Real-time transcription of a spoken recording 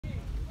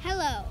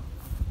Hello,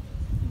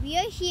 we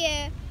are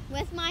here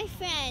with my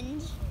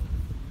friend,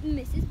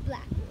 Mrs.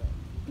 Blackwood,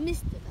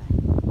 Mr.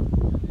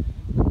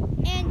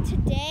 Blackwood. And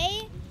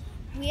today,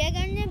 we are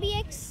going to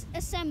be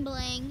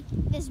assembling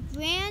this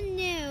brand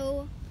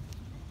new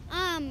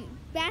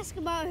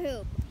basketball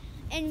hoop.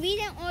 And we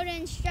didn't order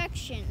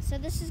instructions, so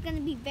this is going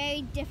to be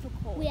very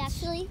difficult. We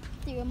actually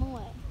threw them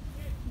away.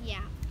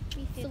 Yeah.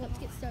 So let's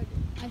get started.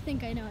 I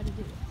think I know how to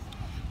do this.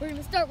 We're going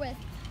to start with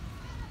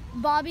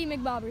Bobby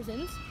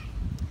McBobbersons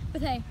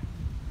with a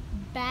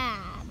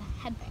bad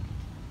headband.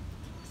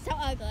 So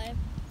ugly.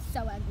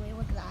 So ugly,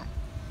 look at that.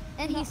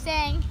 And he's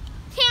saying,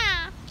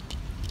 yeah.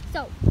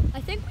 So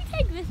I think we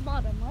take this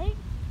bottom, right?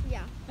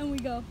 Yeah. And we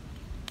go,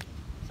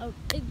 oh,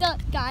 it does,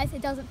 guys,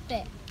 it doesn't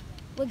fit.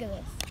 Look at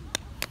this.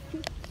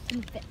 It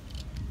doesn't fit.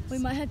 We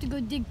might have to go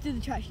dig through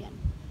the trash can.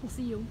 We'll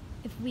see you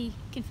if we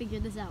can figure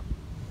this out.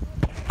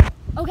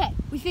 Okay,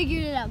 we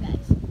figured it out,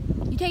 guys.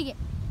 You take it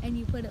and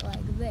you put it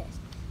like this.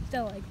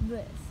 So like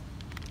this.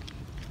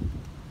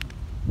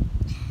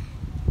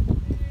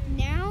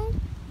 Now,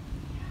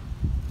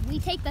 We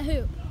take the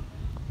hoop.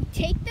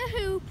 take the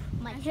hoop.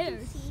 My As you can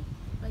hair's see,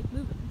 like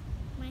moving.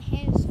 my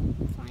hair is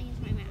flying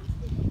into my mouth.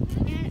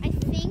 And I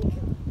think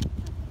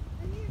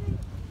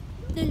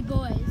There's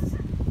boys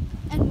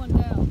and one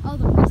girl. Oh,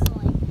 the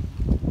wrestling.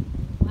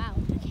 Wow.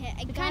 okay,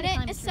 I The got kinda it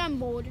climate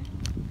assembled.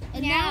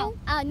 And now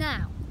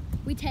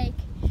we take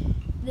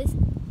this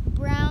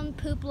brown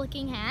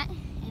poop-looking hat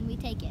and we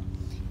take it.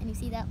 And you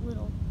see that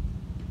little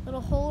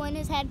hole in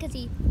his head because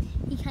he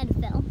kind of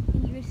fell.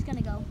 And you're just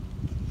gonna go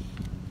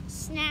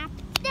Snap.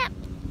 snap.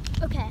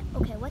 Okay.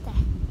 What the?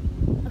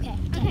 Okay.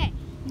 Okay,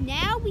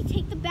 now we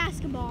take the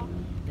basketball.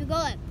 We go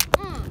like,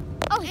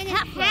 Oh, and his his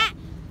hat hat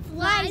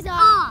flies flies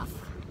off.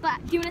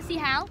 But do you want to see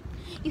how?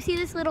 You see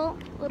this little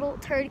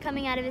turd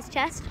coming out of his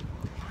chest?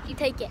 You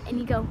take it and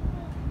you go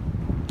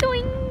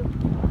doing.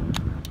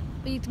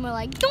 But it's more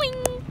like doing,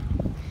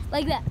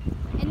 like that.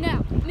 And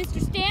now,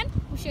 Mr. Stan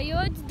will show you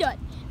how it's done,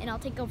 and I'll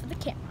take over the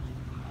camera.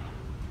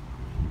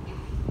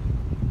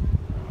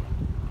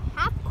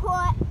 Half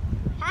court,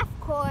 half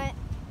court.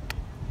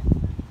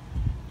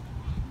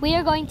 We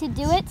are going to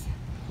do it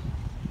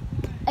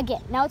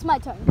again. Now it's my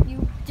turn.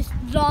 You just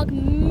vlog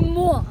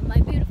more my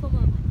beautiful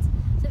moments.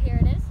 So here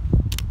it is.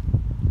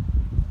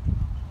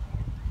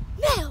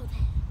 Nailed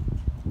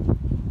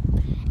it.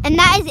 And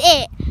that is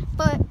it.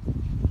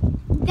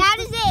 That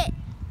is it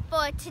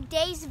for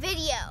today's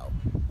video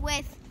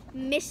with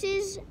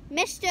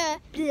Mr.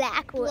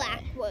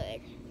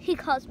 Blackwood. He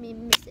calls me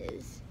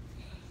Mrs.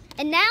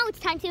 And now it's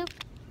time to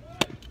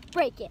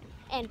break it.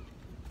 And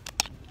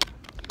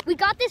we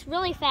got this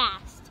really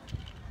fast.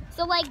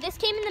 So like this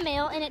came in the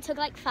mail and it took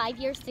like 5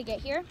 years to get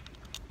here.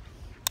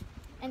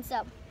 And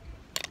so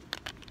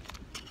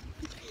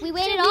we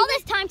waited all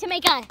this time to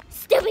make a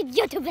stupid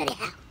YouTube video.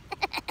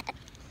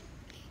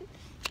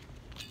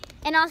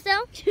 And also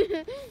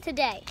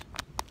today.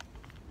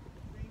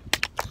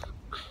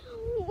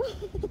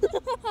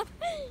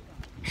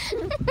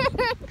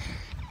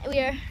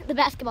 The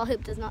basketball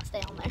hoop does not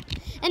stay on there.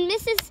 And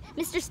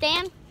Mr.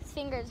 Stan, his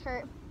fingers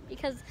hurt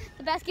because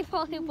the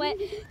basketball hoop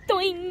went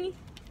doing.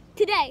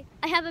 Today,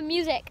 I have a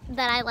music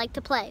that I like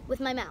to play with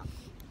my mouth.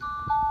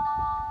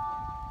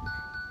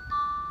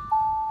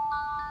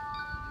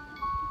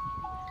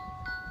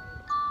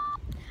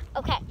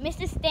 Okay,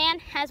 Mr. Stan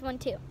has one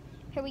too.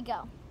 Here we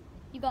go.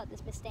 You got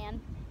this, Miss Stan.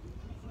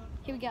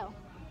 Here we go.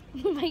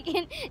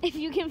 If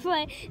you can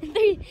play,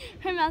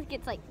 her mouth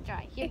gets like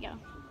dry. Here we go.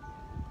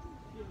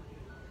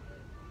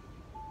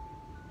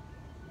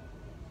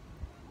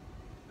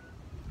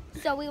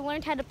 So we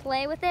learned how to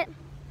play with it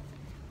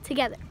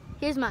together.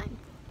 Here's mine.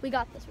 We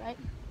got this, right?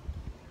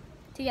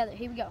 Together,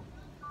 here we go.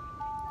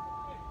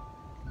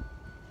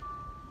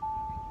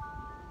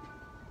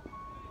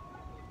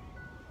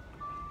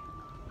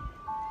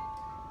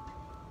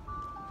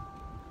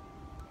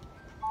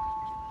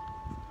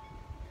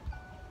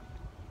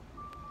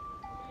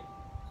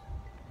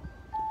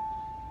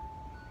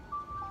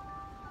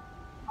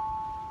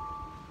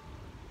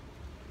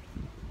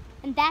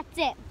 And that's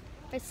it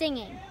for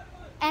singing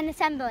and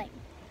assembling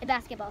a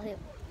basketball hoop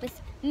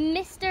with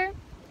Mr.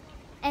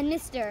 and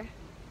Mr.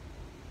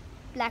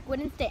 Blackwood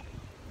and Stan.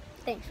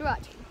 Thanks for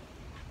watching.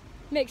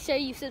 Make sure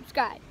you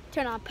subscribe,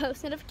 turn on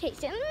post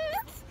notifications,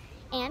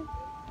 and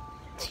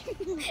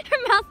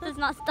her mouth does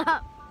not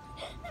stop.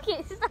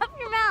 Okay, stop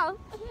your mouth.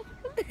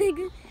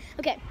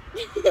 Okay.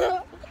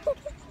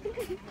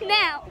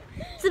 Now,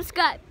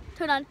 subscribe,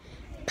 turn on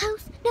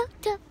post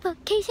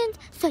notifications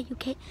so you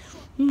get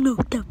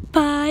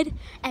notified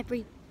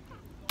every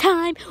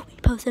time we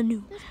post a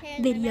new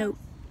video.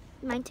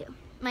 Mine too.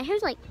 My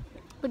hair's like,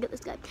 look at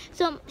this guy.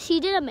 So she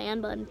did a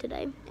man bun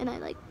today, and I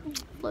like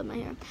blowed my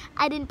hair.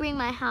 I didn't bring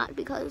my hat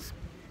because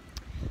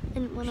I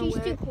didn't want to wear it.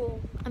 She's too cool.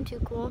 I'm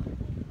too cool.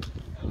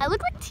 I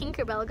look like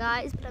Tinkerbell,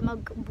 guys, but I'm a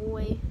good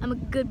boy. I'm a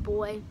good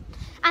boy.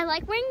 I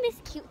like wearing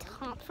this cute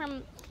top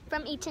from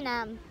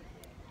H&M.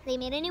 They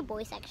made a new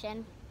boy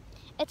section.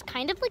 It's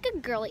kind of like a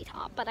girly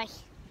top, but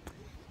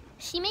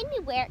she made me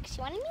wear it because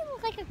she wanted me to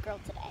look like a girl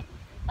today.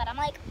 But I'm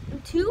like,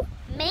 I'm too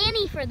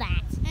manny for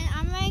that. And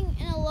I'm wearing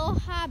an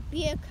Aloha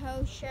Beer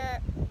Co. shirt.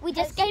 We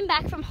just came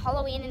back from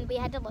Halloween and we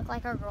had to look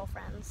like our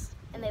girlfriends.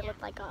 And they Yeah.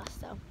 looked like us,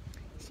 so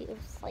she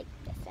was like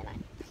this. And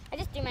I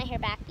just threw my hair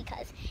back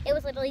because it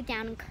was literally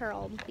down and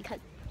curled because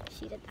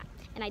she did that.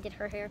 And I did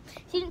her hair.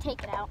 She didn't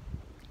take it out.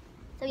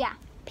 So yeah,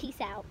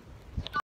 peace out.